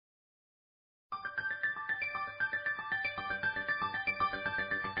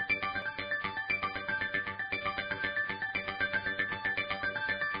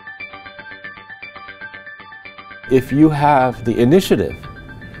if you have the initiative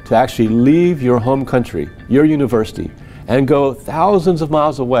to actually leave your home country, your university, and go thousands of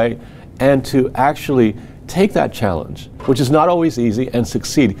miles away and to actually take that challenge, which is not always easy, and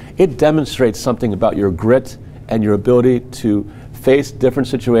succeed, it demonstrates something about your grit and your ability to face different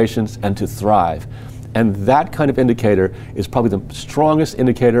situations and to thrive. And that kind of indicator is probably the strongest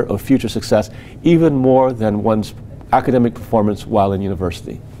indicator of future success, even more than one's academic performance while in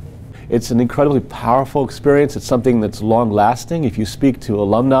university. It's an incredibly powerful experience. It's something that's long-lasting. If you speak to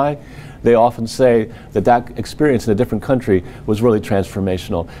alumni, they often say that that experience in a different country was really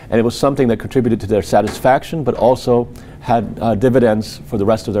transformational. And it was something that contributed to their satisfaction, but also had dividends for the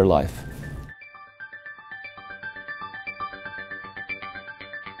rest of their life.